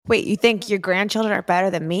Wait, you think your grandchildren are better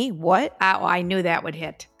than me? What? I knew that would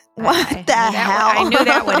hit. What the hell? I knew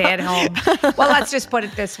that would hit home. Well, let's just put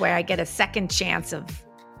it this way. I get a second chance of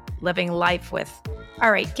living life with.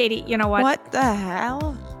 All right, Katie, you know what? What the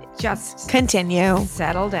hell? Just continue.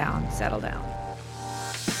 Settle down. Settle down.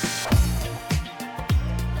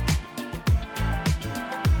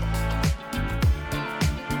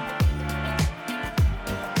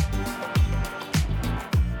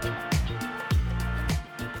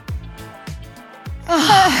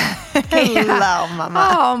 Hello,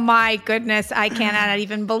 Mama. Oh, my goodness. I cannot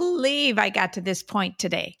even believe I got to this point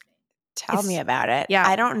today. Tell me about it. Yeah.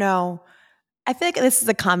 I don't know. I feel like this is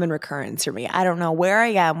a common recurrence for me. I don't know where I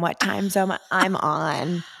am, what time zone I'm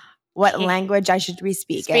on, what language I should be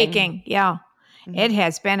speaking. Yeah. Mm-hmm. It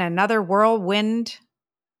has been another whirlwind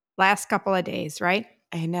last couple of days, right?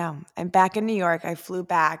 I know. I'm back in New York. I flew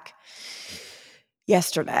back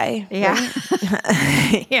yesterday. Yeah.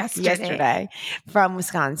 Yesterday from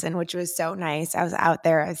Wisconsin, which was so nice. I was out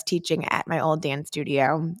there. I was teaching at my old dance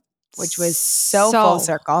studio, which was so full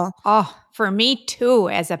circle. Oh, for me too,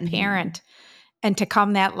 as a parent. Mm-hmm. And to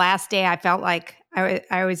come that last day, I felt like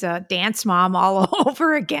I was a dance mom all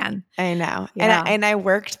over again. I know. Yeah. And I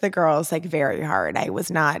worked the girls like very hard. I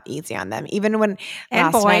was not easy on them. Even when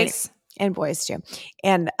and last boys. Night, and boys too.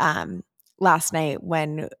 And last night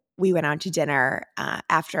when we went out to dinner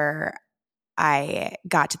after I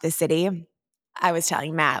got to the city, I was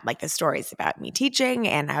telling Matt like the stories about me teaching,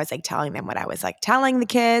 and I was like telling them what I was like telling the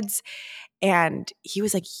kids. And he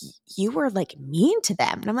was like, you were like mean to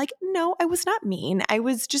them. And I'm like, no, I was not mean. I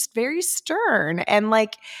was just very stern. And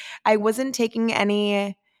like, I wasn't taking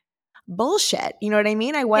any bullshit. You know what I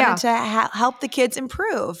mean? I wanted to help the kids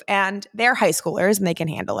improve, and they're high schoolers and they can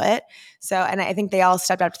handle it. So, and I think they all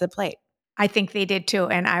stepped up to the plate. I think they did too.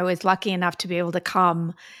 And I was lucky enough to be able to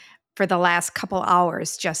come for the last couple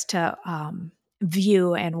hours just to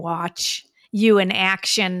view and watch you in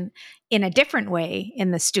action in a different way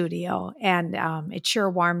in the studio. And it sure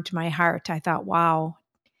warmed my heart. I thought, wow,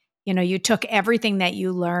 you know, you took everything that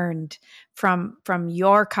you learned from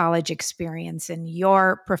your college experience and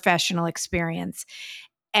your professional experience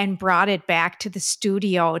and brought it back to the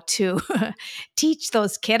studio to teach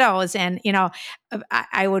those kiddos. And, you know,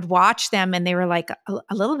 I would watch them and they were like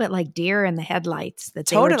a little bit like deer in the headlights, that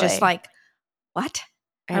they were just like, what?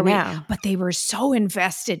 I know. But they were so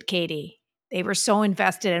invested, Katie. They were so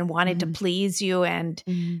invested and wanted to please you and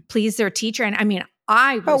please their teacher. And I mean,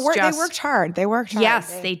 they worked hard. They worked hard.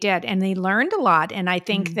 Yes, they did. And they learned a lot. And I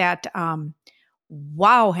think that,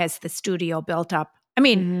 wow, has the studio built up. I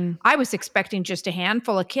mean, I was expecting just a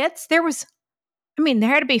handful of kids. There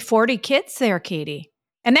had to be 40 kids there, Katie.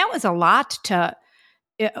 And that was a lot to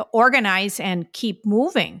organize and keep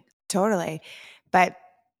moving. Totally. But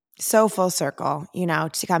so full circle, you know,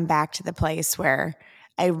 to come back to the place where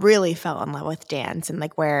I really fell in love with dance and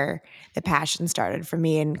like where the passion started for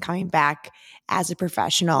me, and coming back as a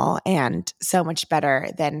professional and so much better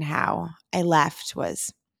than how I left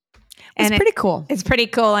was pretty cool. It's pretty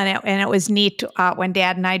cool. And it was neat when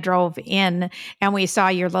Dad and I drove in and we saw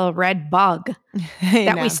your little red bug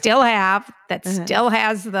that we still have, that still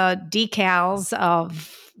has the decals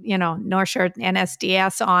of, you know, North Shore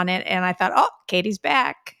NSDS on it. And I thought, oh, Katie's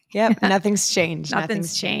back. Yep. Nothing's changed.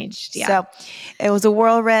 Nothing's changed. Yeah. So it was a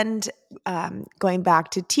whirlwind going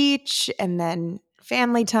back to teach, and then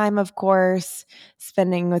family time, of course,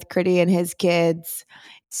 spending with Critty and his kids.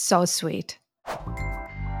 So sweet.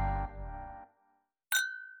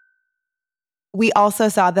 We also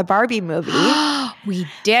saw the Barbie movie. We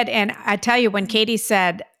did. And I tell you, when Katie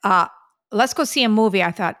said, let's go see a movie,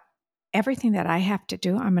 I thought, everything that I have to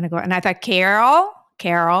do, I'm going to go. And I thought,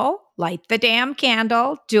 Carol, light the damn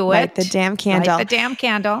candle. Do it. Light the damn candle. Light the damn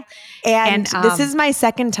candle. And this is my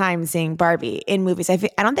second time seeing Barbie in movies. I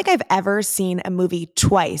don't think I've ever seen a movie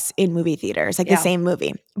twice in movie theaters, like the same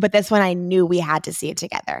movie. But this one I knew we had to see it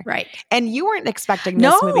together. Right. And you weren't expecting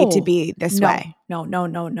this movie to be this way. No,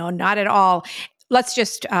 not at all. Let's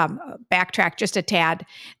just backtrack just a tad.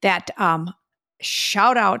 That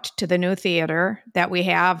shout out to the new theater that we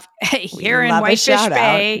have here in Whitefish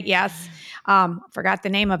Bay. Yes. Forgot the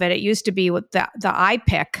name of it. It used to be with the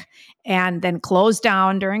iPick, and then closed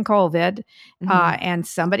down during COVID. And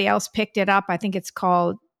somebody else picked it up. I think it's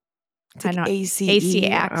called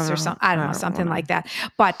ACX or something. I don't know, something like that.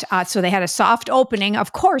 But so they had a soft opening,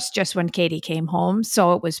 of course, just when Katie came home.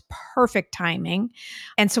 So it was perfect timing.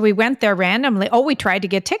 And so we went there randomly. Oh, we tried to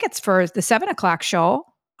get tickets for the 7:00 show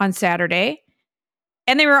on Saturday,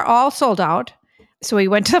 and they were all sold out. So we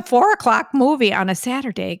went to the 4:00 movie on a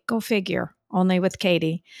Saturday. Go figure, only with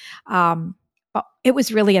Katie. But it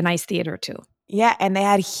was really a nice theater too. Yeah, and they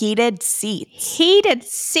had heated seats. Heated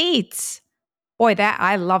seats. Boy,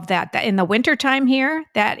 I love that. In the wintertime here,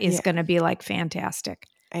 that is Yeah. going to be like fantastic.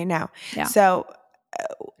 I know. Yeah. So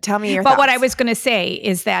tell me your But what I thoughts. was going to say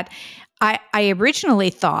is that I originally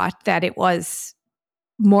thought that it was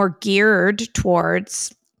more geared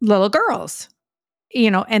towards little girls,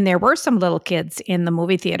 and there were some little kids in the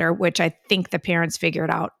movie theater, which I think the parents figured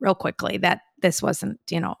out real quickly that this wasn't,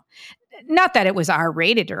 not that it was R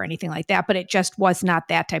rated or anything like that, but it just was not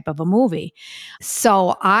that type of a movie.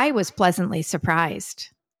 So I was pleasantly surprised.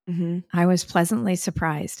 Mm-hmm. I was pleasantly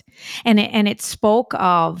surprised. And it spoke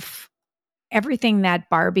of everything that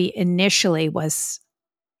Barbie initially was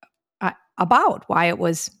about, why it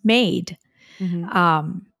was made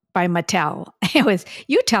Mm-hmm. by Mattel.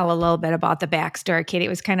 You tell a little bit about the backstory, Katie. It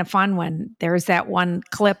was kind of fun when there was that one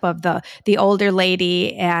clip of the older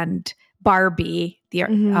lady and Barbie, the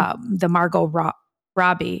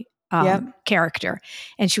Robbie Yep. character,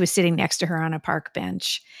 and she was sitting next to her on a park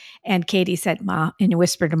bench. And Katie said, "Mom," and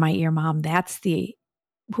whispered in my ear, "Mom, that's the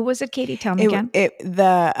who was it, Katie? Tell me again."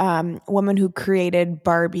 The woman who created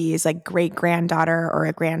Barbie's like great granddaughter or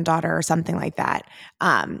a granddaughter or something like that.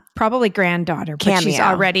 Probably granddaughter, but she's Cameo.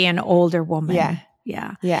 already an older woman. Yeah.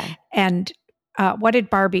 Yeah. Yeah. And what did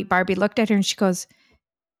Barbie looked at her and she goes,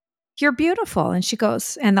 "You're beautiful." And she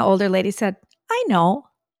goes, and the older lady said, "I know."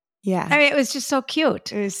 Yeah. I mean, it was just so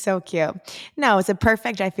cute. It was so cute. No, it's a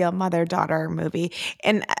perfect, I feel, mother-daughter movie.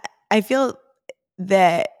 And I feel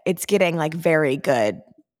that it's getting like very good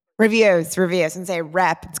reviews and say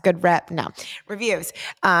rep. It's good rep. No, reviews.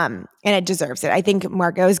 And it deserves it. I think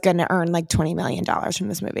Margot is going to earn like $20 million from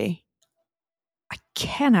this movie. I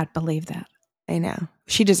cannot believe that. I know.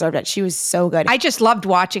 She deserved it. She was so good. I just loved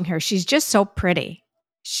watching her. She's just so pretty.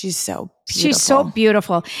 She's so beautiful. She's so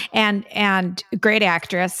beautiful and great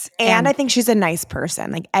actress. And I think she's a nice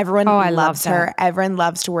person. Like everyone loves her. Everyone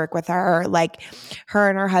loves to work with her. Like her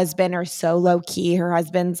and her husband are so low key. Her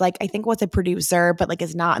husband's like, I think was a producer, but like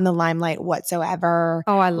is not in the limelight whatsoever.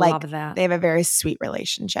 Oh, I like, love that. They have a very sweet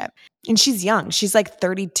relationship. And she's young. She's like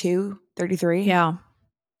 32, 33. Yeah.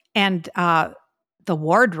 And the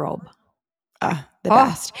wardrobe. The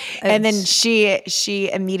best. And then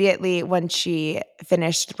she immediately, when she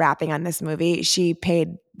finished rapping on this movie, she paid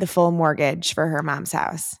the full mortgage for her mom's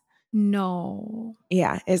house. No.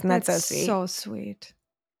 Yeah. Isn't that so That's sweet? so sweet.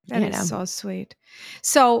 That is so sweet.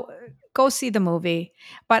 So go see the movie.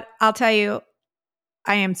 But I'll tell you,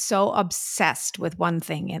 I am so obsessed with one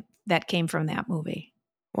thing that came from that movie.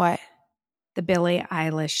 What? The Billie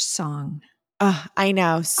Eilish song. I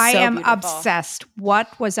know. So I am beautiful. obsessed.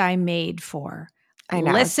 What was I made for? I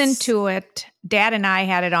know. Listen to it. Dad and I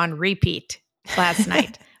had it on repeat last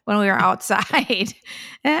night when we were outside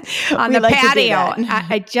on the patio.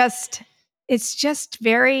 It's just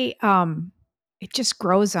very, it just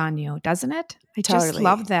grows on you, doesn't it? I just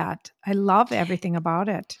love that. I love everything about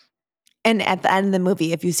it. And at the end of the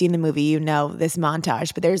movie, if you've seen the movie, you know this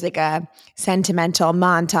montage, but there's like a sentimental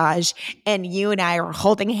montage and you and I are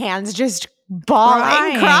holding hands, just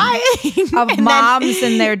bawling, crying. Of moms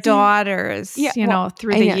and their daughters,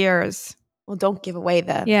 through the years. Well, don't give away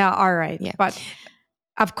the... Yeah, all right. Yeah. But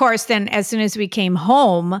of course, then as soon as we came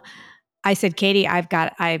home, I said, Katie,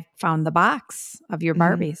 I found the box of your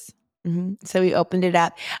Barbies. Mm-hmm. So we opened it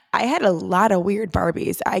up. I had a lot of weird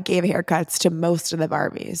Barbies. I gave haircuts to most of the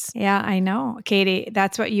Barbies. Yeah, I know. Katie,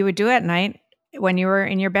 that's what you would do at night when you were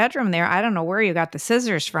in your bedroom there. I don't know where you got the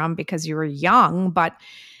scissors from because you were young, but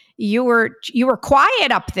you were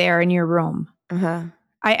quiet up there in your room. Uh-huh.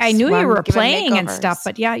 I knew you were playing and stuff,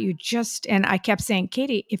 but yeah, and I kept saying,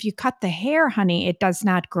 Katie, if you cut the hair, honey, it does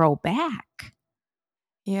not grow back.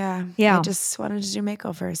 Yeah. I just wanted to do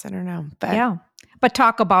makeovers. I don't know. But yeah. But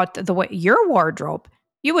talk about the way your wardrobe.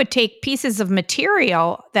 You would take pieces of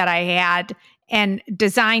material that I had and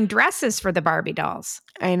design dresses for the Barbie dolls.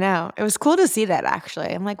 I know. It was cool to see that, actually.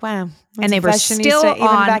 I'm like, wow. And they were still on,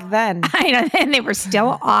 even back then. I know, and they were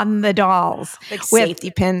still on the dolls. Like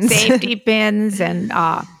safety pins. Safety pins and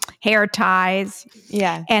hair ties.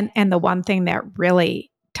 Yeah. And the one thing that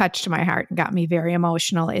really touched my heart and got me very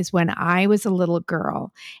emotional is when I was a little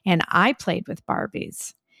girl and I played with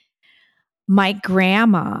Barbies. My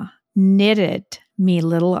grandma knitted me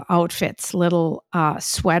little outfits, little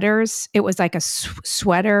sweaters. It was like a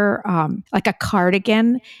sweater, like a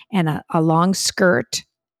cardigan and a long skirt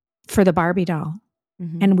for the Barbie doll.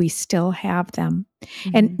 Mm-hmm. And we still have them. Mm-hmm.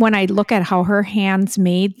 And when I look at how her hands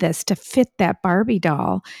made this to fit that Barbie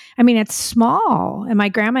doll, I mean, it's small. And my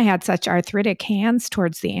grandma had such arthritic hands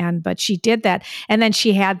towards the end, but she did that. And then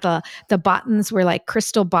she had the buttons were like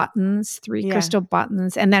crystal buttons, 3 crystal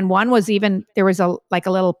buttons. And then one was there was a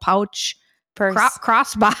little pouch Purse.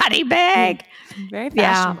 crossbody bag. Very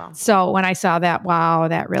Yeah. fashionable. So when I saw that, wow,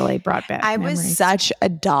 that really brought back I was memories. such a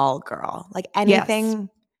doll girl. Like Yes. anything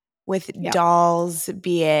with Yep. dolls,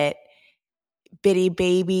 be it Bitty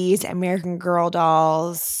Babies, American Girl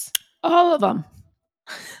dolls, All of them.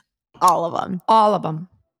 all of them. All of them.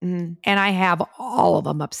 Mm, And I have all of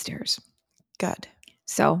them upstairs. good.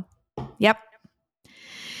 So, yep.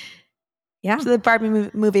 Yeah. So the Barbie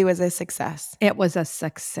movie was a success. It was a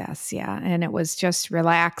success. Yeah. And it was just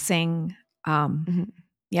relaxing. Mhm.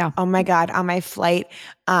 Yeah. Oh my God. On my flight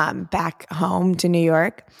back home to New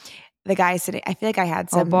York, the guy sitting, I feel like I had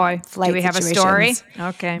Oh some boy. flight Do we have a story?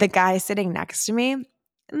 situations. Okay. The guy sitting next to me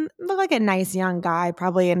looked like a nice young guy,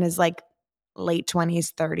 probably in his like late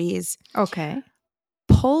 20s, 30s, Okay.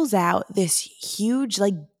 pulls out this huge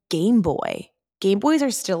like Game Boy. Game Boys are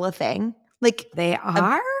still a thing. Like They a,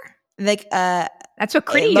 are? like That's what it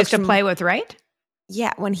Critty used looked to play with, right?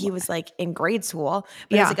 yeah, when he was like in grade school,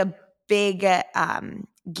 but it was Yeah. like a big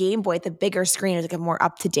Game Boy, the bigger screen. It was like a more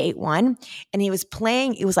up to date one. And he was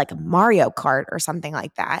playing, it was like Mario Kart or something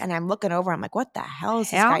like that. And I'm looking over, I'm like, what the hell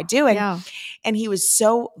is this guy doing? Yeah. And he was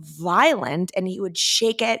so violent and he would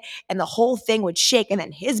shake it and the whole thing would shake and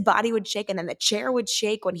then his body would shake and then the chair would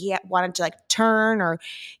shake when he wanted to like turn or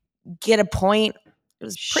get a point. It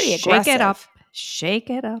was pretty Shake aggressive. it up. Shake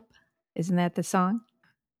it up. Isn't that the song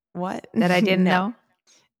What? that I didn't No. know?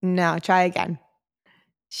 No, try again.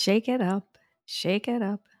 Shake it up. Shake it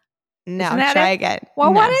up. No, Isn't that try it? again.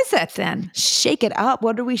 Well, No. what is it then? Shake it up.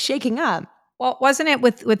 What are we shaking up? Well, wasn't it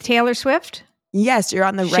with Taylor Swift? Yes, you're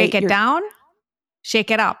on the right. Shake it down. Shake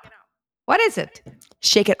it up. What is it?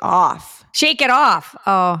 Shake it off. Shake it off.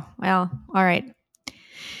 Oh, well, all right.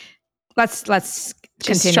 Let's Just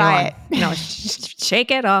continue try on. it. No,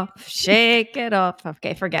 shake it off. Shake it off.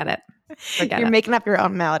 Okay, forget it. You're making up your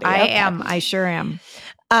own melody. I Okay. am. I sure am.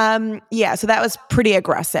 Yeah, so that was pretty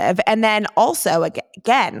aggressive. And then also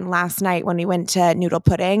again, last night when we went to Noodle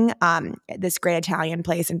Pudding, this great Italian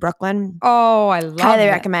place in Brooklyn. Oh, I love Highly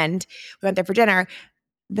it. recommend. We went there for dinner.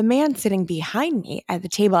 The man sitting behind me at the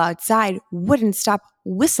table outside wouldn't stop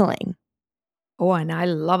whistling. Oh, and I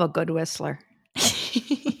love a good whistler.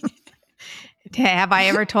 Have I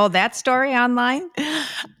ever told that story online?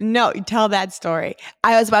 No, tell that story.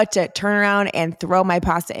 I was about to turn around and throw my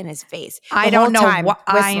pasta in his face. I don't know what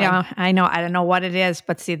I know. I don't know what it is,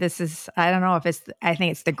 but see, this is, I don't know if it's, I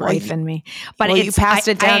think it's the grief in me, but you passed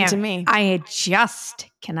it down to me. I just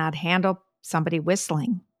cannot handle somebody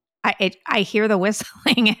whistling. I hear the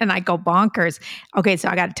whistling and I go bonkers. Okay, so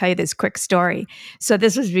I got to tell you this quick story. So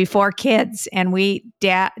this was before kids, and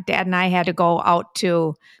dad and I had to go out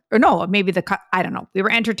to, or no, maybe I don't know. We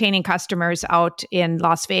were entertaining customers out in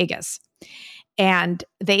Las Vegas, and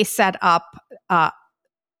they set up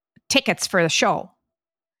tickets for the show.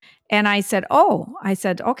 And I said,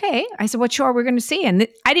 okay. I said, what show are we going to see? And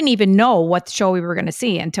I didn't even know what show we were going to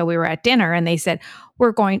see until we were at dinner. And they said,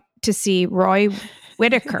 we're going to see Roy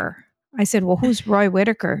Whittaker. I said, well, who's Roy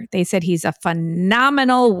Whittaker? They said, he's a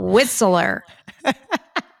phenomenal whistler.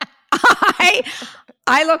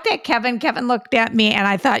 I looked at Kevin. Kevin looked at me and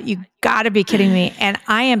I thought, you got to be kidding me. And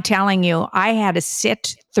I am telling you, I had to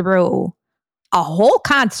sit through a whole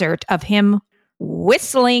concert of him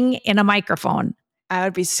whistling in a microphone. I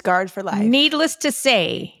would be scarred for life. Needless to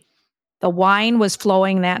say, the wine was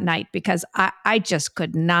flowing that night because I just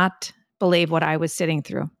could not believe what I was sitting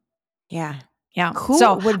through. Yeah. Yeah. Who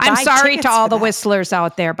so would I'm buy sorry tickets to all for the that? whistlers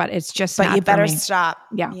out there, but it's just But not you better for me. stop.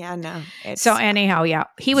 Yeah. Yeah, no. So anyhow, yeah.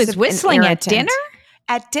 He was whistling at dinner?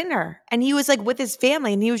 At dinner. And he was like with his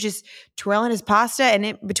family and he was just twirling his pasta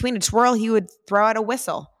and between a twirl, he would throw out a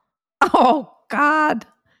whistle. Oh, God.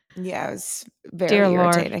 Yeah, it was very Dear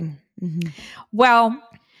irritating. Lord. Mm-hmm. Well,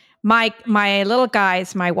 my little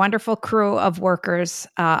guys, my wonderful crew of workers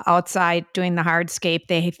outside doing the hardscape,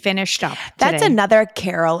 they finished up today. That's another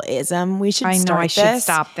Carol-ism. We should start this. should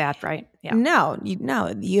stop that, right? Yeah. No,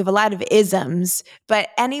 you have a lot of isms, but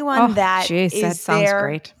anyone that sounds there,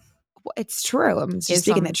 great. It's true. I'm just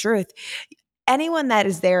speaking the truth. Anyone that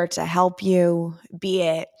is there to help you, be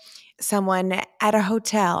it someone at a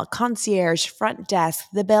hotel, concierge, front desk,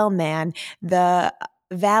 the bellman, the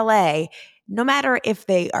valet, no matter if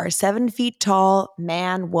they are 7 feet tall,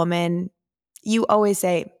 man, woman, you always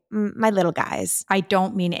say, my little guys. I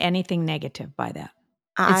don't mean anything negative by that.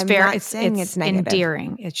 I'm not saying it's negative.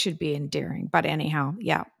 Endearing. It should be endearing. But anyhow,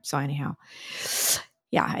 yeah. So anyhow,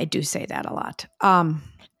 yeah, I do say that a lot.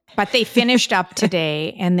 But they finished up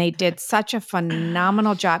today and they did such a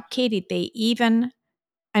phenomenal job. Katie,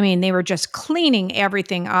 they were just cleaning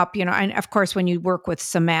everything up, and of course, when you work with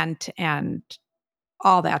cement and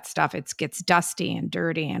all that stuff. It gets dusty and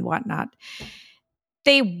dirty and whatnot.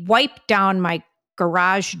 They wiped down my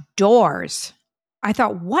garage doors. I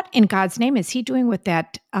thought, what in God's name is he doing with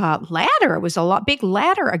that ladder? It was a big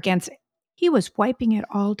ladder against. He was wiping it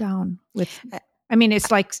all down with. I mean,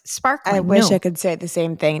 it's like sparkling. I wish new. I could say the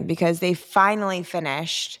same thing because they finally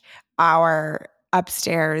finished our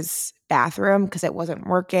upstairs bathroom because it wasn't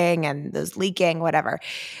working and it was leaking, whatever.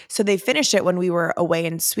 So they finished it when we were away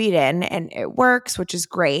in Sweden and it works, which is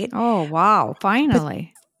great. Oh, wow.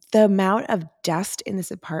 Finally. The amount of dust in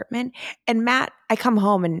this apartment. And Matt, I come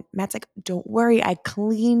home and Matt's like, don't worry, I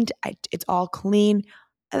cleaned. It's all clean.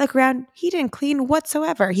 I look around, he didn't clean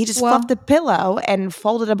whatsoever. He just fluffed the pillow and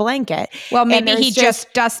folded a blanket. Well, maybe he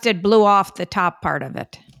just dusted, blew off the top part of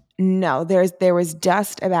it. No, there was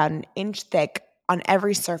dust about an inch thick on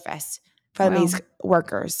every surface from these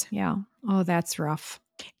workers. Yeah. Oh, that's rough.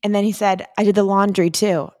 And then he said, I did the laundry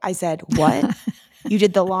too. I said, what? You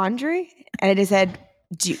did the laundry? And I just said,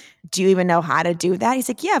 do you even know how to do that? He's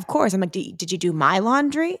like, yeah, of course. I'm like, did you do my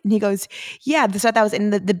laundry? And he goes, yeah, the stuff that was in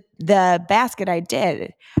the basket I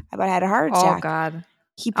did. But I had a heart attack. Oh, God.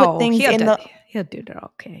 He put things in the... He'll do that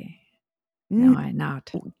okay. No, I'm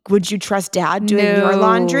not. Would you trust Dad doing your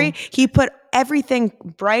laundry? He put everything,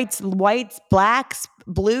 brights, whites, blacks,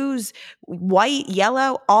 blues, white,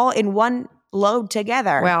 yellow, all in one load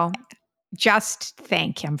together. Well, just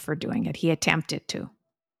thank him for doing it. He attempted to.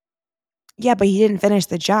 Yeah, but he didn't finish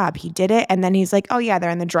the job. He did it, and then he's like, oh, yeah, they're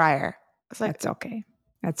in the dryer. I was like, that's okay.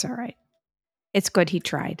 That's all right. It's good he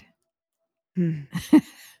tried.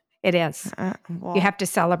 It is. Well, you have to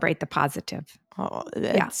celebrate the positive. Oh,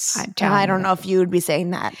 I don't know if you would be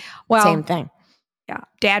saying that same thing. Yeah.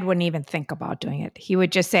 Dad wouldn't even think about doing it. He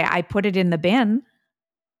would just say, I put it in the bin.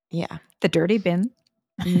 Yeah. The dirty bin.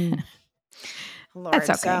 Lord,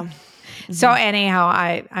 that's okay. So anyhow,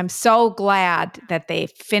 I'm so glad that they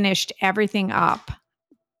finished everything up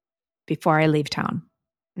before I leave town.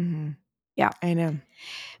 Mm-hmm. Yeah. I know.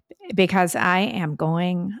 Because I am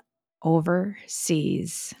going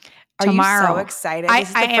overseas tomorrow. Are you so excited? This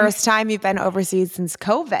is the first time you've been overseas since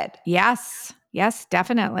COVID. Yes. Yes,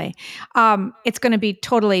 definitely. It's going to be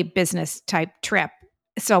totally business type trip.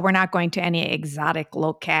 So we're not going to any exotic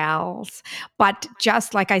locales. But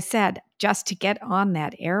just like I said, just to get on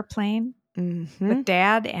that airplane with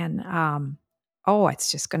Dad and,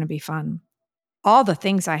 it's just going to be fun. All the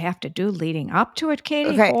things I have to do leading up to it,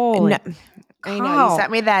 Katie. Okay. Holy I know. You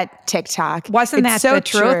sent me that TikTok. Wasn't that so the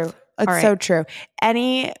truth? It's so true.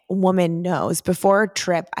 Any woman knows before a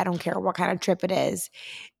trip, I don't care what kind of trip it is,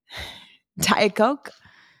 Diet Coke?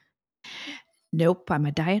 Nope. I'm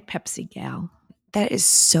a Diet Pepsi gal. That is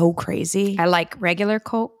so crazy. I like regular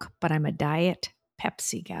Coke, but I'm a Diet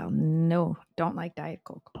Pepsi gal. No, don't like Diet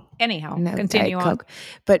Coke. Anyhow, continue on. Coke.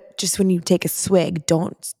 But just when you take a swig,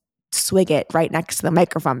 don't swig it right next to the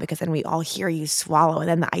microphone because then we all hear you swallow and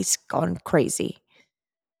then the ice going crazy.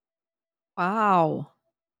 Wow.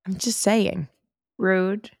 I'm just saying.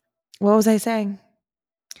 Rude. What was I saying?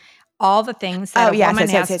 All the things that a woman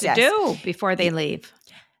has to do before they leave.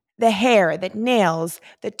 The hair, the nails,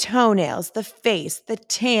 the toenails, the face, the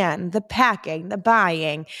tan, the packing, the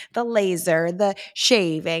buying, the laser, the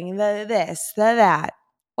shaving, the this, the that.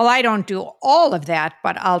 Well, I don't do all of that,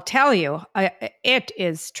 but I'll tell you, it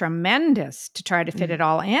is tremendous to try to fit it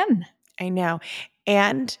all in. I know.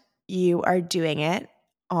 And you are doing it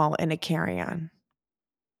all in a carry-on.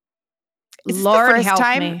 Lord help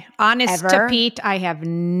me. Honest to Pete, I have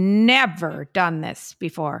never done this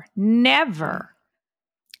before. Never.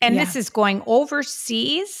 And this is going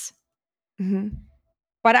overseas. Mm-hmm.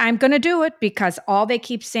 But I'm going to do it because all they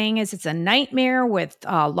keep saying is it's a nightmare with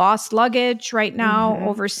lost luggage right now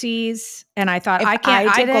overseas. And I thought,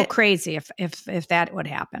 I'd go crazy if that would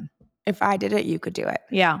happen. If I did it, you could do it.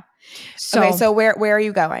 Yeah. So where are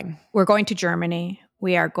you going? We're going to Germany.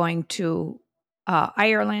 We are going to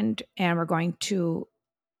Ireland, and we're going to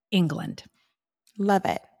England. Love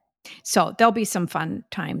it. So there'll be some fun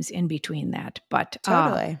times in between that, but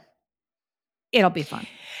totally. It'll be fun.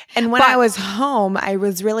 And when I was home, I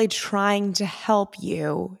was really trying to help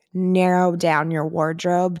you narrow down your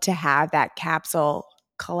wardrobe to have that capsule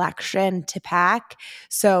collection to pack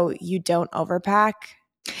so you don't overpack.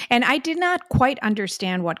 And I did not quite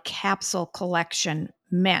understand what capsule collection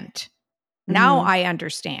meant. Now I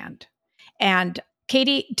understand. And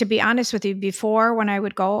Katie, to be honest with you, before when I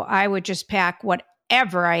would go, I would just pack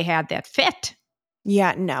whatever I had that fit.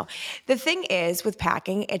 Yeah, no. The thing is with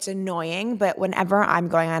packing, it's annoying, but whenever I'm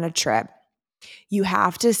going on a trip, you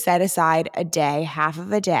have to set aside a day, half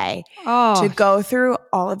of a day, to go through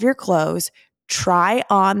all of your clothes, try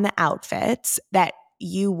on the outfits that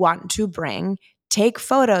you want to bring, take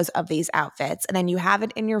photos of these outfits, and then you have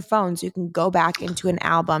it in your phone so you can go back into an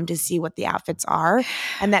album to see what the outfits are.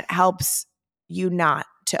 And that helps you not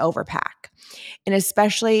to overpack. And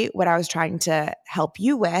especially what I was trying to help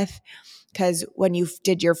you with, because when you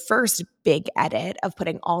did your first big edit of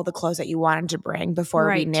putting all the clothes that you wanted to bring before we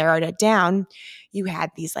Right. narrowed it down, you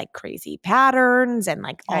had these like crazy patterns and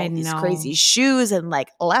like I all these crazy know. shoes and like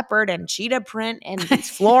leopard and cheetah print and these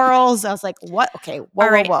florals. I was like, what? Okay, whoa, All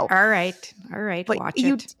whoa, right. whoa. All right. All right. But Watch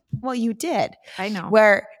you, it. well, you did. I know.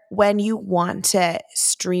 Where when you want to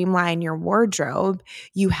streamline your wardrobe,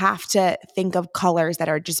 you have to think of colors that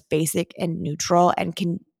are just basic and neutral and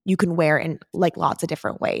you can wear in like lots of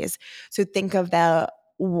different ways. So think of the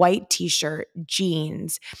white t-shirt,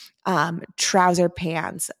 jeans, trouser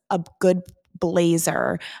pants, a good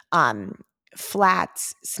blazer,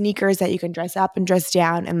 flats, sneakers that you can dress up and dress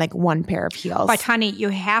down, and like one pair of But heels. honey, you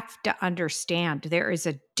have to understand there is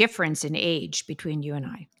a difference in age between you and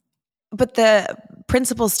I. But the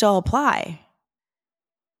principles still apply.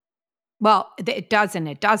 Well, it does and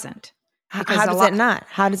it doesn't. Because How a does it lot not?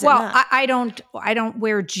 How does it well, not? I don't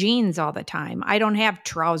wear jeans all the time. I don't have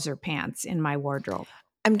trouser pants in my wardrobe.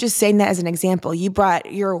 I'm just saying that as an example. You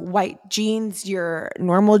brought your white jeans, your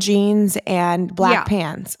normal jeans, and black Yeah.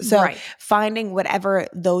 pants. So Right. finding whatever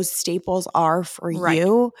those staples are for Right.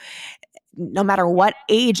 you, no matter what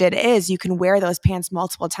age it is, you can wear those pants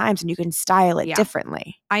multiple times and you can style it Yeah.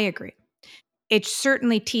 differently. I agree. It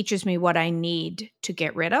certainly teaches me what I need to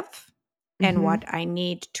get rid of and Mm-hmm. what I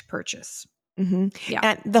need to purchase. Mm-hmm. Yeah.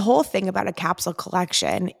 And the whole thing about a capsule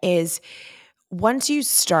collection is once you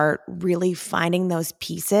start really finding those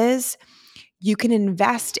pieces, you can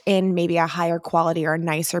invest in maybe a higher quality or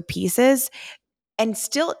nicer pieces and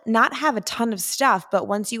still not have a ton of stuff. But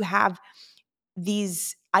once you have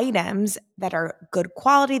these items that are good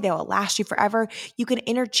quality, they will last you forever. You can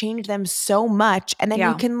interchange them so much. And then you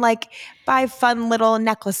Yeah. can like buy fun little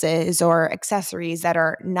necklaces or accessories that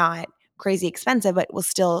are not crazy expensive, but will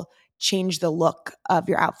still change the look of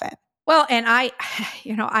your outfit. Well, and I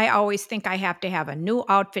always think I have to have a new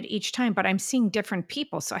outfit each time, but I'm seeing different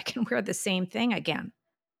people, so I can wear the same thing again.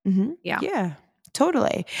 Mm-hmm. Yeah. Yeah,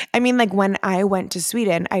 totally. I mean, like when I went to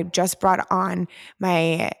Sweden, I just brought on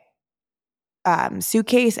my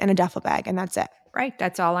suitcase and a duffel bag, and that's it. Right.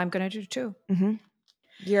 That's all I'm going to do too. Mm-hmm.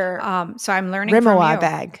 Your So I'm learning from Rimowa you.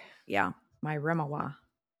 bag. Yeah. My Rimowa.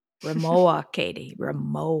 Rimowa, Katie.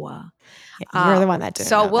 Rimowa. Yeah, you're the one that didn't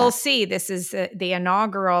So know we'll that. see. This is the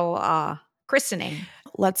inaugural christening.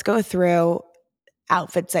 Let's go through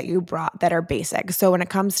outfits that you brought that are basic. So when it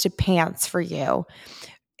comes to pants for you,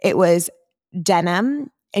 it was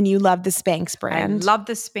denim and you love the Spanx I brand. love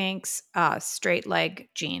the Spanx straight leg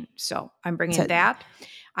jean. So I'm bringing So, that.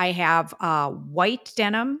 I have white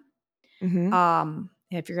denim. mm-hmm,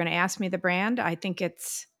 If you're going to ask me the brand, I think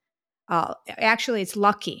it's actually it's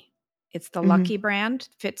Lucky. It's the mm-hmm, Lucky brand.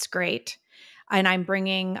 Fits great. And I'm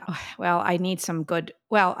bringing, well, I need some good,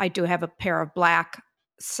 well, I do have a pair of black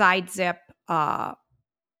side zip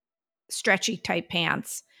stretchy type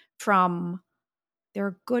pants from, they're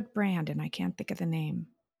a good brand and I can't think of the name.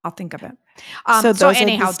 I'll think of it. so So those are the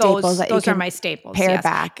anyhow, staples that you those are can my staples, pare yes.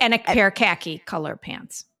 back. And a pair of khaki color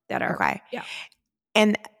pants that are, Okay. yeah.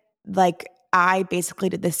 And like I basically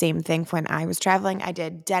did the same thing when I was traveling. I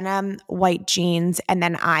did denim, white jeans, and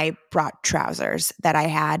then I brought trousers that I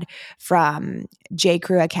had from J.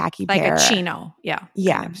 Crew, a khaki Like a pair. chino, yeah, kind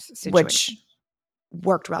Yeah, of which situation.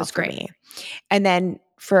 worked It well was for great. me. And then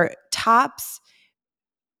for tops,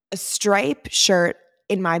 a stripe shirt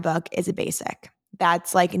in my book is a basic.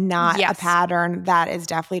 That's like not a Yes, pattern. That is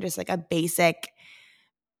definitely just like a basic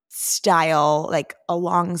style, like a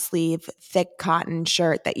long sleeve, thick cotton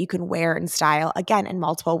shirt that you can wear and style again in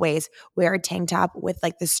multiple ways. Wear a tank top with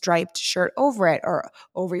like the striped shirt over it or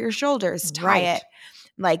over your shoulders, tie it. right.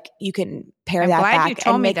 Like you can pare I'm that glad you back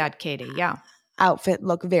told and me make that, Katie. Yeah. outfit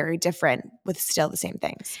look very different with still the same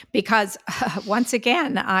things. Because once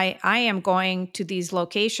again, I am going to these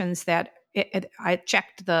locations that I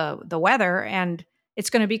checked the weather and it's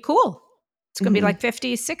going to be cool. It's going to be Mm-hmm. like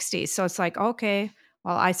 50s, 60s. So it's like, okay,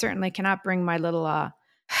 well, I certainly cannot bring my little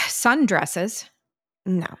sundresses.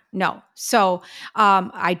 No. No. So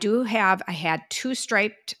I had two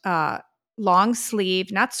striped long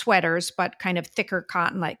sleeve, not sweaters, but kind of thicker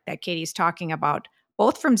cotton like that Katie's talking about,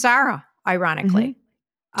 both from Zara, Mm-hmm. ironically.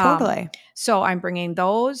 Um, Totally. so I'm bringing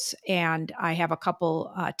those, and I have a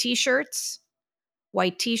couple t-shirts,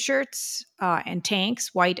 white t-shirts and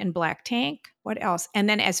tanks, white and black tank. What else? And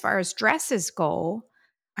then as far as dresses go,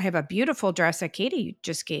 I have a beautiful dress that Katie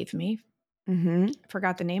just gave me. Mm-hmm. I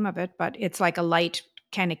forgot the name of it, but it's like a light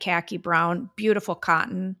kind of khaki brown, beautiful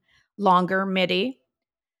cotton, longer midi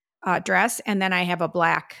dress, and then I have a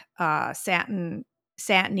black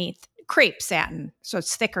satiny crepe satin, so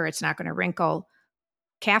it's thicker. It's not going to wrinkle.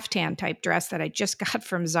 Caftan type dress that I just got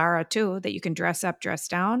from Zara too, that you can dress up, dress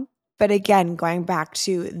down. But again, going back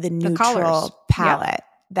to the The colors. neutral Yep. palette,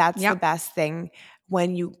 that's the Yep. best thing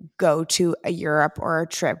when you go to a Europe or a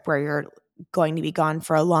trip where you're going to be gone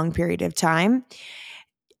for a long period of time.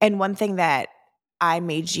 And one thing that I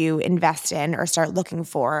made you invest in or start looking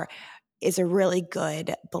for is a really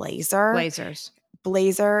good blazer. Blazers.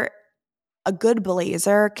 A good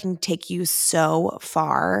blazer can take you so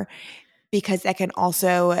far because that can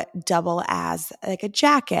also double as like a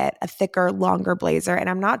jacket, a thicker, longer blazer. And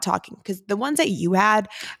I'm not talking because the ones that you had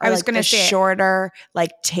I are was like going the to say shorter,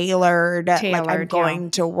 like like I'm tailored. Yeah.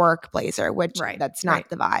 going to work blazer, which Right. that's Right. not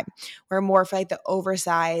the vibe. We're more for like the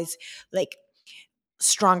oversized, like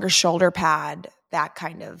stronger shoulder pad, that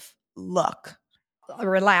kind of look. A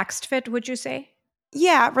relaxed fit, would you say?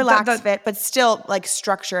 Yeah, relaxed The fit, but still like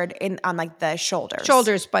structured in on like the shoulders.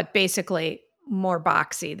 shoulders, but basically more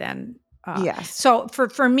boxy than. Yes. So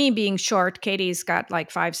for me being short, Katie's got like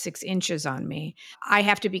 5-6 inches on me. I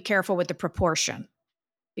have to be careful with the proportion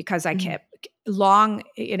because I Mhm. kept long.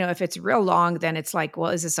 If it's real long, then it's like,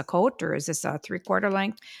 well, is this a coat or is this a 3/4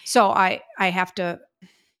 length? So I have to.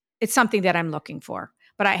 It's something that I'm looking for.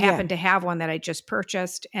 But I Yeah. happen to have one that I just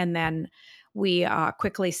purchased, and then we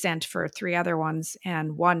quickly sent for 3 other ones,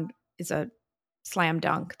 and one is a slam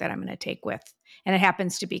dunk that I'm going to take with. And it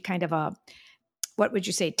happens to be kind of a, what would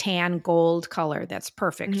you say, tan gold color that's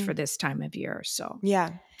perfect Mhm. for this time of year. So, Yeah.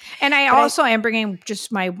 and I But also am bringing just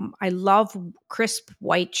I love crisp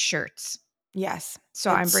white shirts. yes,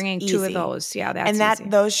 So I'm it's bringing 2 of easy. those. Yeah, And that's easy.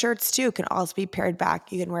 those shirts too can also be paired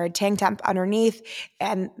back. You can wear a tank top underneath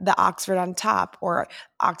and the Oxford on top, or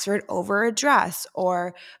Oxford over a dress,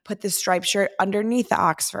 or put the striped shirt underneath the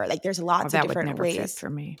Oxford. Like there's Well, lots of that would different never fit ways. for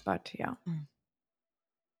me, but yeah. Mm.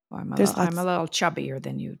 Well, There's I'm a lots. little chubbier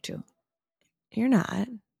than you too, You're not. a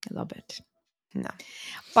little bit. No.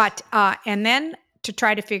 But and then to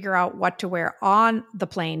try to figure out what to wear on the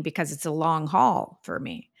plane because it's a long haul for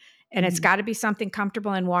me. And it's Mhm. got to be something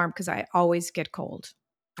comfortable and warm because I always get cold.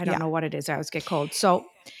 I don't Yeah. know what it is. I always get cold. So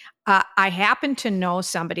I happen to know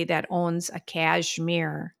somebody that owns a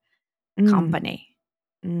cashmere Mm. company.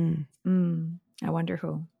 Mm. I wonder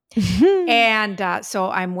who. And so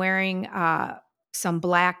I'm wearing some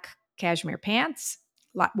black cashmere pants,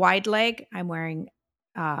 wide leg. I'm wearing,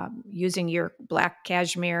 using your black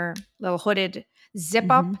cashmere little hooded zip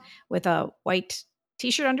Mhm. up with a white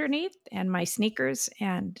t-shirt underneath and my sneakers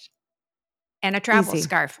and a travel Easy.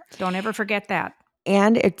 scarf. Don't ever forget that.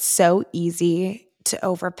 And it's so easy to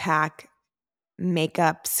overpack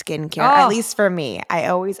makeup, skincare. At Oh, least for me, I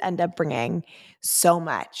always end up bringing so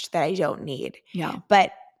much that I don't need. yeah.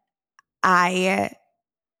 But I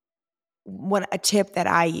what a tip that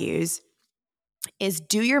I use is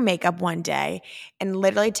do your makeup one day and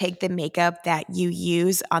literally take the makeup that you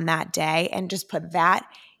use on that day and just put that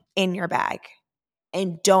in your bag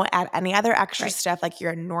and don't add any other extra Right. stuff like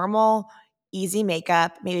your normal easy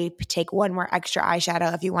makeup. Maybe take one more extra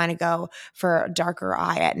eyeshadow if you want to go for a darker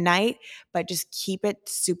eye at night, but just keep it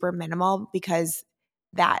super minimal because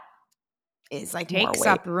that is like more Takes weight.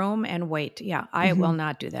 up room and weight. Yeah, I will Mhm.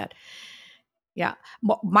 not do that. Yeah.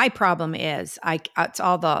 My problem is it's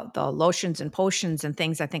all the lotions and potions and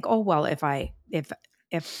things. I think, oh well, And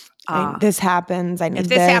this happens. I if need this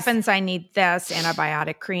this, happens, I need this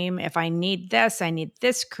antibiotic cream. If I need this, I need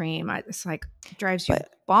this cream. It's like it drives you but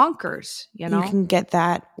bonkers, you you know? can get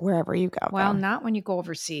that wherever you go, Well, though. not when you go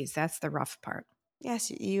overseas. That's the rough part. Yes,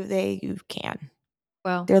 you can.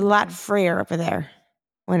 Well, They're a lot okay. freer over there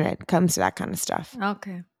when it comes to that kind of stuff.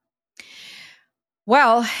 Okay.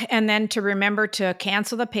 Well, and then to remember to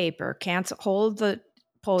cancel the paper, hold the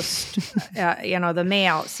post, the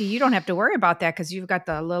mail. See, you don't have to worry about that because you've got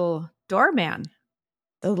the little doorman,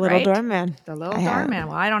 The little right? doorman. The little I have. doorman.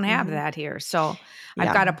 Well, I don't have Mhm. that here. So I've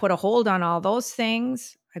Yeah. got to put a hold on all those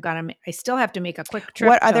things. I still have to make a quick What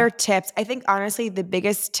trip other to, tips? I think honestly, the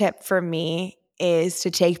biggest tip for me is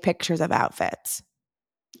to take pictures of outfits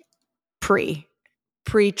pre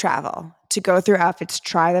pre travel to go through outfits,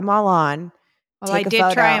 try them all on, well, I take a did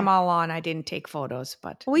try them photo. all on. I didn't take photos,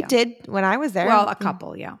 but We yeah. did when I was there. Well, a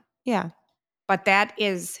couple, yeah. Yeah. But that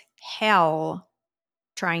is hell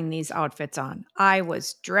trying these outfits on. I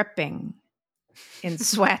was dripping in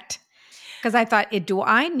sweat because I thought, do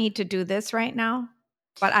I need to do this right now?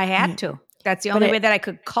 But I Yeah. had to. That's the But only way that I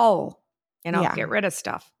could cull, yeah. get rid of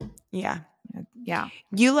stuff. Yeah. Yeah.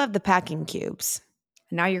 You love the packing cubes.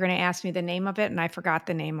 Now you're going to ask me the name of it, and I forgot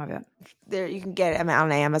the name of it. There, you can get them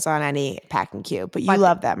on Amazon, any packing cube, but you But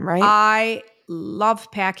love them, right? I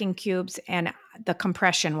love packing cubes and the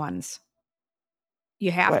compression ones.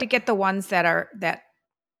 You have to What? get the ones that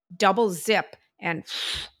double zip and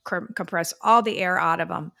compress all the air out of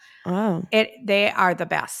them. Oh. They are the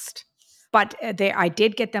best. But I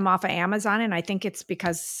did get them off of Amazon, and I think it's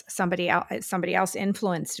because somebody else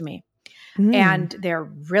influenced me. And they're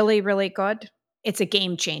really, really good. It's a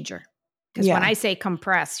game changer. Because when Yeah. I say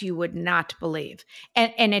compress, you would not believe.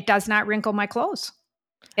 And it does not wrinkle my clothes.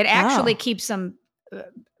 It actually Oh. keeps them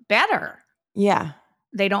better. Yeah.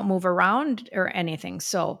 They don't move around or anything.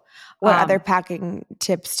 So, What other packing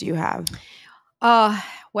tips do you have?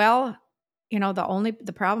 well,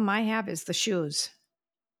 the problem I have is the shoes.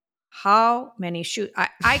 How many shoes?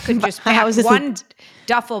 I could just How pack is this one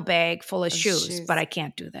duffel bag full of shoes, shoes? but I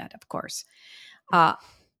can't do that, of course.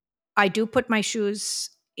 I do put my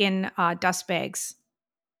shoes in dust bags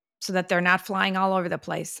so that they're not flying all over the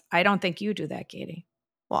place. I don't think you do that, Katie.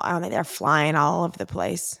 Well, I don't think they're flying all over the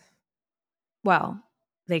place. Well,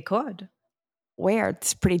 they could. Where?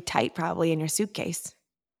 It's pretty tight, probably in your suitcase.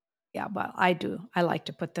 Yeah, well, I do. I like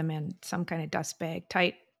to put them in some kind of dust bag,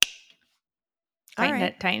 tighten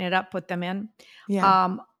it up, put them in.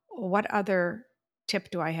 Yeah. What other tip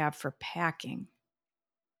do I have for packing?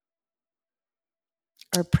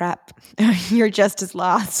 Or prep. You're just as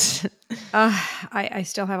lost. I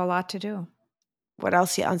still have a lot to do. What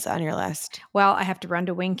else is on your list? Well, I have to run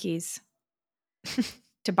to Winkies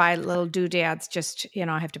to buy little doodads. Just,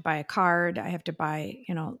 I have to buy a card. I have to buy,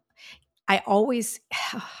 I always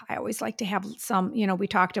like to have some, we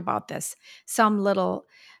talked about this, some little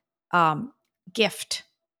gift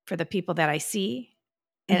for the people that I see.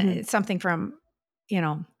 And it's something from,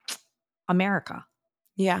 America.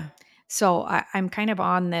 Yeah. So I'm kind of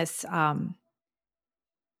on this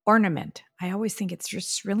ornament. I always think it's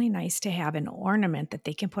just really nice to have an ornament that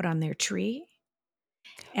they can put on their tree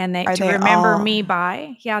and to remember me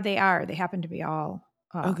by. Yeah, they are. They happen to be all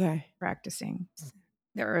practicing.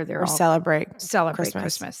 They're all celebrate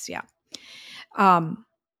Christmas. Yeah. And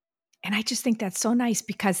I just think that's so nice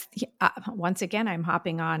because once again,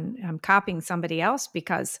 I'm copying somebody else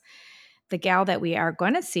because the gal that we are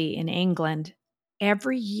going to see in England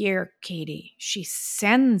every year, Katie, she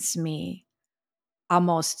sends me a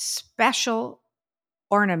most special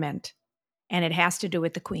ornament, and it has to do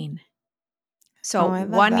with the Queen. So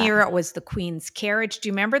one year it was the Queen's carriage. Do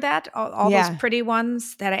you remember that? All those pretty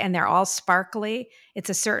ones and they're all sparkly. It's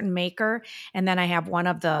a certain maker. And then I have one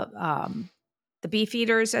of the beef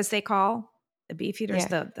eaters, as they call the beef eaters,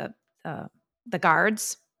 the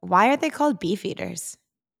guards. Why are they called beef eaters?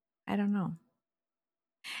 I don't know.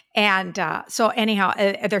 And so anyhow,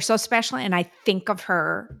 they're so special, and I think of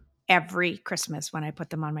her every Christmas when I put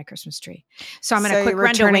them on my Christmas tree. So I'm going to quick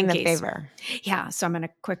run to Winkies. The favor. Yeah, so I'm going to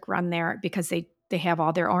quick run there because they have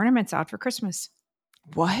all their ornaments out for Christmas.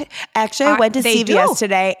 What? Actually, I went to CVS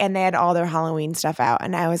today, and they had all their Halloween stuff out,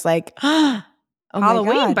 and I was like, oh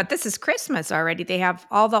Halloween, my God. But this is Christmas already. They have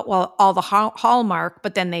all the Hallmark,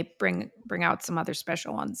 but then they bring out some other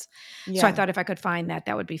special ones. Yeah. So I thought if I could find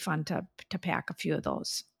that would be fun to pack a few of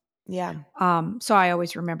those. Yeah. So I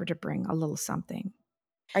always remember to bring a little something.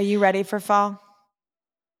 Are you ready for fall?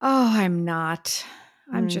 Oh, I'm not.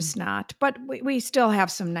 I'm just not. But we still have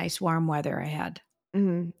some nice warm weather ahead.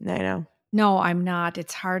 Mm-hmm. I know. No, I'm not.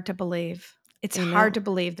 It's hard to believe. It's hard to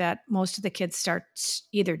believe that most of the kids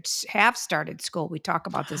have started school. We talk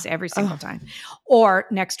about this every single time. Or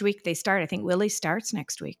next week they start. I think Willie starts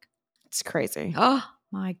next week. It's crazy. Oh,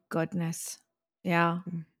 my goodness. Yeah.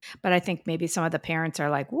 But I think maybe some of the parents are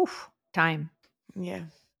like, woof, time. Yeah.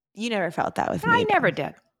 You never felt that with me. I never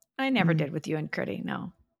did. I never did with you and Critty,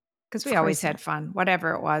 no. Because we always had fun.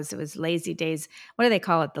 Whatever it was lazy days. What do they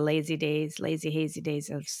call it? The lazy days, lazy, hazy days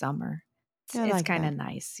of summer. It's kind of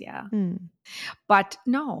nice, yeah. But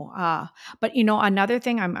no, but another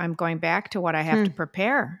thing, I'm going back to what I have to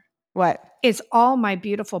prepare. What? Is all my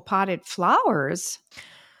beautiful potted flowers.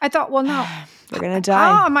 I thought, well, no. They're going to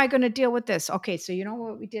die. How am I going to deal with this? Okay, so you know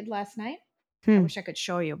what we did last night? I wish I could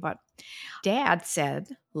show you, but Dad said,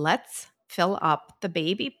 let's fill up the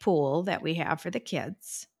baby pool that we have for the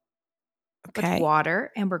kids with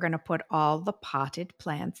water, and we're going to put all the potted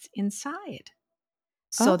plants inside.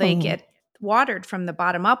 So they get watered from the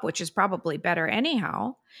bottom up, which is probably better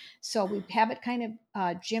anyhow. So we have it kind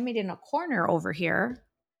of jimmied in a corner over here,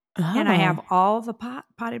 and I have all the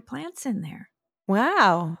potted plants in there.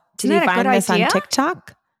 Wow. Did you find this on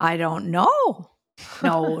TikTok? I don't know.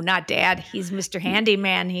 No, not Dad. He's Mr.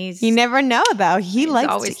 Handyman. You never know, though. He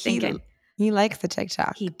likes always thinking. He likes the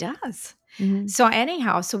TikTok. He does. Mhm. So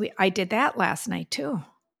anyhow, I did that last night too.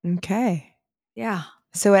 Okay. Yeah.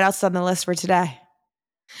 So what else is on the list for today?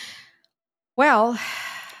 Well,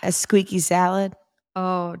 A squeaky salad.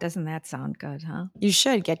 oh, doesn't that sound good, huh? You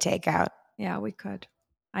should get takeout. Yeah, we could.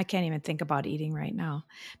 I can't even think about eating right now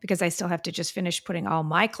because I still have to just finish putting all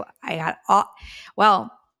my I got all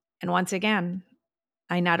well, and once again,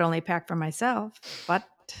 I not only pack for myself, but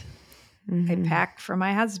I Mm-hmm. pack for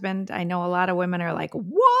my husband. I know a lot of women are like,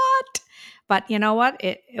 "What?" But you know what?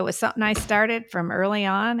 It was something I started from early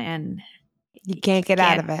on, and You can't get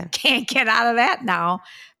out of it. can't get out of that now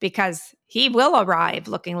because he will arrive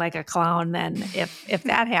looking like a clown then if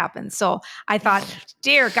that happens. So I thought,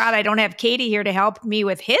 dear God, I don't have Katie here to help me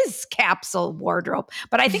with his capsule wardrobe,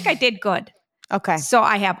 but I think I did good. Okay. So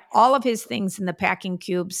I have all of his things in the packing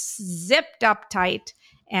cubes zipped up tight,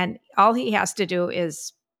 and all he has to do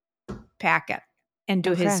is pack it and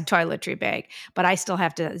do his Okay. toiletry bag. But I still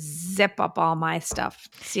have to zip up all my stuff,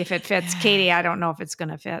 see if it fits. Katie, I don't know if it's going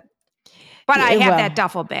to fit. But I It have will. that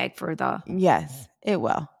duffel bag for the, Yes, it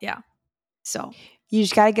will. yeah. So You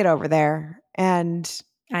just got to get over there. And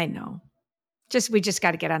I know. We just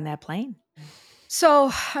got to get on that plane.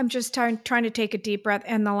 So I'm just trying to take a deep breath.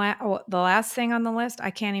 And the last thing on the list,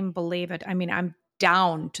 I can't even believe it. I mean, I'm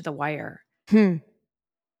down to the wire.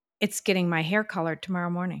 It's getting my hair colored tomorrow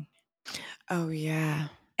morning. Oh, yeah.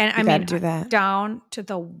 And You got to do that. down to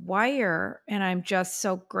the wire. And I'm just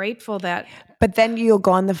so grateful that. But then you'll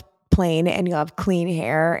go on the plane and you'll have clean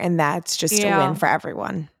hair. And that's just a win for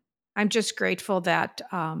everyone. I'm just grateful that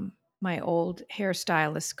my old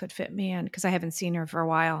hairstylist could fit me in because I haven't seen her for a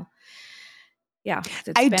while. Yeah.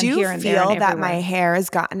 I do feel that my hair has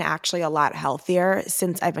gotten actually a lot healthier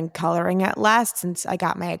since I've been coloring it less, since I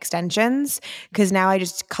got my extensions, because now I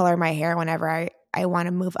just color my hair whenever I want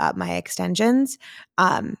to move up my extensions.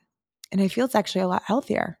 And I feel it's actually a lot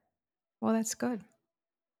healthier. Well, that's good.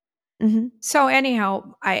 Mm-hmm. So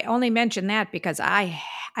anyhow, I only mention that because I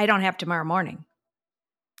don't have tomorrow morning.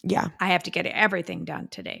 Yeah. I have to get everything done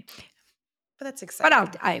today. But that's exciting.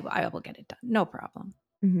 But I will get it done. No problem.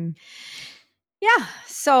 Mm-hmm. Yeah.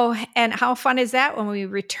 So, and how fun is that when we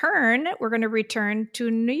return? We're going to return to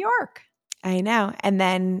New York. I know. And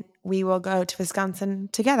then we will go to Wisconsin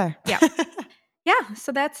together. Yeah. Yeah.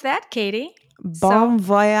 So that's that, Katie. Bon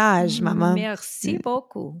voyage, mama. Merci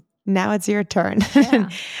beaucoup. Now it's your turn. Yeah.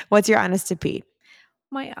 What's your honest to Pete?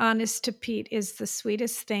 My honest to Pete is the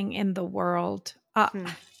sweetest thing in the world.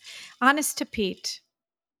 Honest to Pete,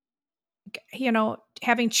 you know,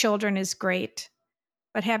 having children is great,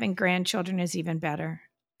 but having grandchildren is even better.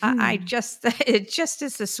 It just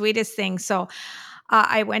is the sweetest thing. So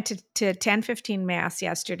I went to 10:15 mass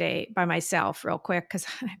yesterday by myself real quick because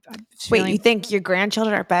Wait, you think your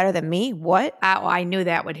grandchildren are better than me? What? I knew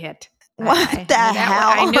that would hit. What the hell?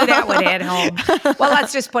 I knew that would hit home. Well,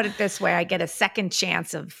 let's just put it this way. I get a second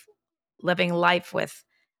chance of living life with.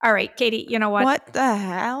 All right, Katie, you know what? What the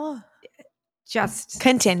hell? Just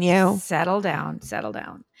continue. Settle down.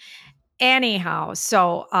 Anyhow,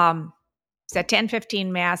 so it's at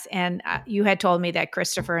 10:15 mass, and you had told me that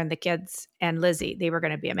Christopher and the kids and Lizzie, they were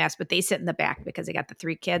going to be a mass, but they sit in the back because they got the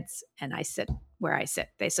 3 kids, and I sit where I sit.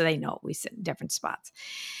 So they know we sit in different spots.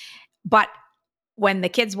 But when the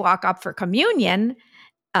kids walk up for communion,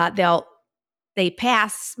 they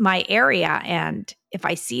pass my area, and if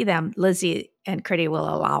I see them, Lizzie and Critty will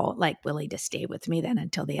allow like Willie to stay with me then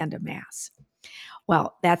until the end of mass.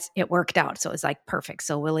 Well, it worked out. So it was like perfect.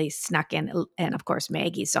 So Willie snuck in, and of course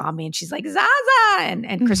Maggie saw me and she's like, Zaza.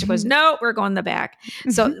 And Christopher goes, no, we're going in the back.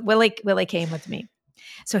 So Willie came with me.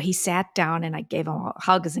 So he sat down and I gave him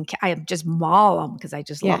hugs and I just maul him because I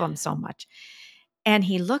just love him so much. And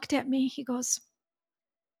he looked at me, he goes,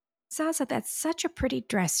 Zaza, that's such a pretty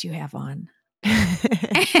dress you have on.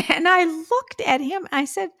 And I looked at him and I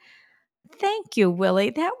said, thank you,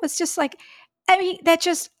 Willie. That was just like, I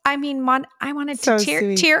wanted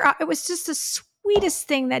to tear up. It was just the sweetest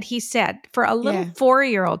thing that he said for a little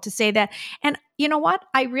 4-year-old to say that. And you know what?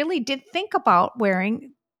 I really did think about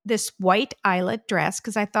wearing this white eyelet dress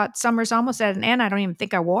because I thought summer's almost at an end. I don't even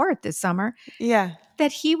think I wore it this summer. Yeah.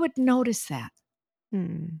 That he would notice that.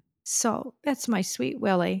 So that's my sweet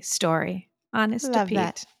Willie story. Honest to Pete.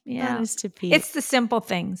 That. Yeah. Honest to Pete. It's the simple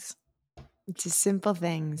things. It's the simple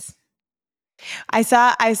things. I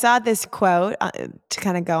saw this quote to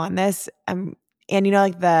kind of go on this. And you know,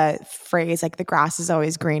 like the phrase, like the grass is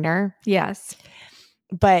always greener. Yes.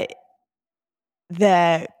 But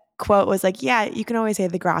the quote was like, yeah, you can always say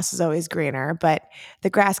the grass is always greener, but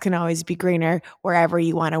the grass can always be greener wherever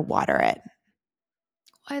you want to water it.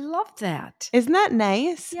 I love that. Isn't that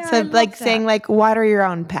nice? Yeah, So I love like that. saying like water your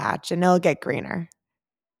own patch and it'll get greener.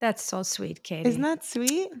 That's so sweet, Katie. Isn't that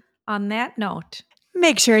sweet? On that note,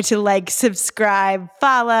 Make sure to like, subscribe,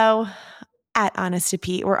 follow at Honest to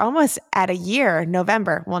Pete. We're almost at a year,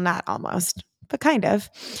 November. Well, not almost, but kind of.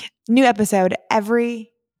 New episode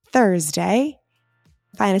every Thursday.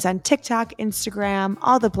 Find us on TikTok, Instagram,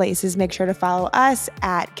 all the places. Make sure to follow us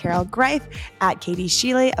at Carol Greif, at Katie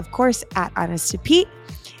Shealy, of course, at Honest to Pete.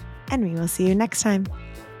 And we will see you next time.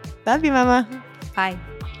 Love you, Mama. bye.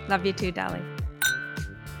 Love you too, Dolly.